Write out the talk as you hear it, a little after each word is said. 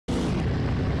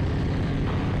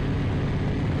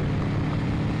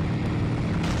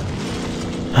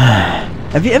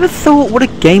Have you ever thought what a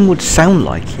game would sound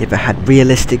like if it had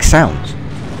realistic sounds?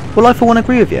 Well, I for one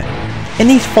agree with you. In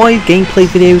these 5 gameplay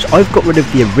videos, I've got rid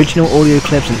of the original audio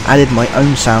clips and added my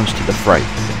own sounds to the fray.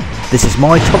 This is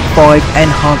my top 5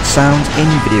 enhanced sounds in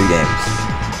video games.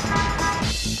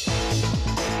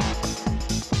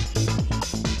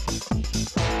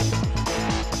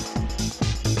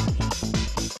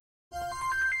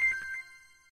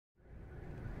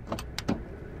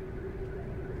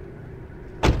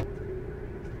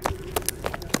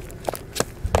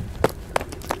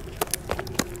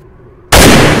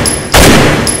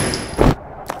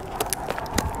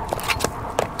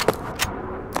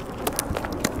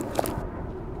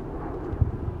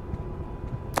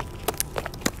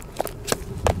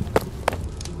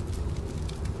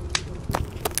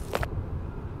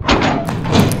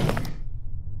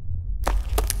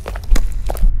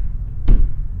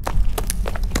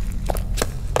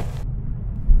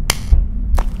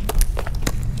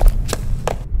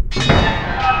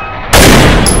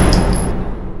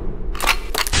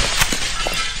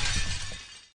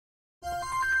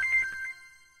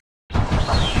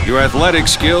 Your athletic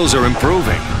skills are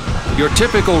improving. Your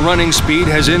typical running speed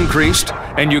has increased,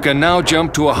 and you can now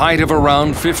jump to a height of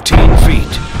around 15 feet.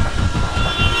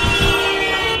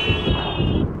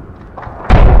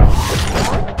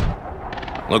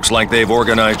 Looks like they've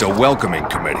organized a welcoming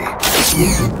committee.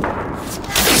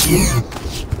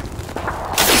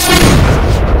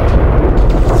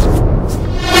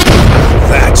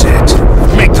 That's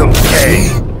it. Make them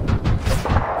pay.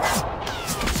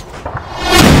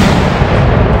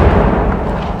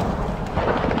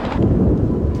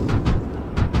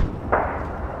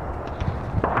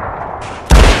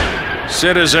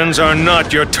 Citizens are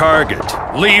not your target.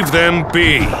 Leave them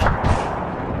be.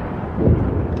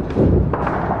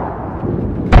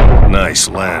 Nice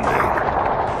landing.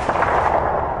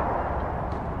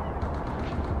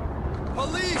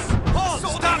 Police! Halt!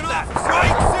 Stop that!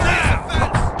 Right now!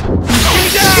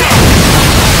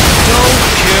 Don't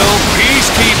kill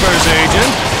peacekeepers,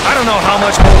 Agent. I don't know how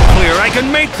much more clear I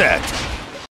can make that.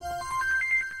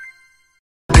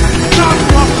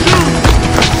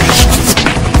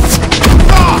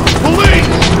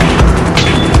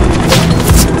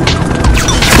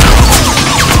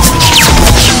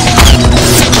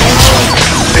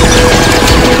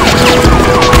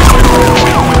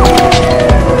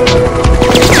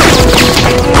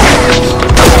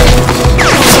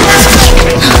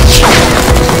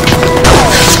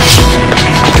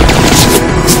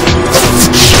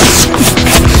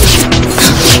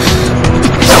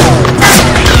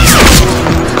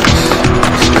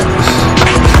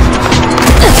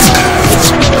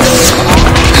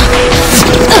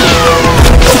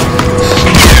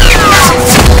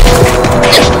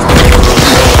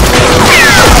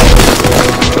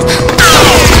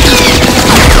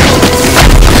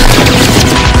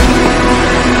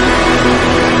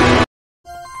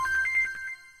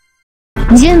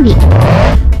準備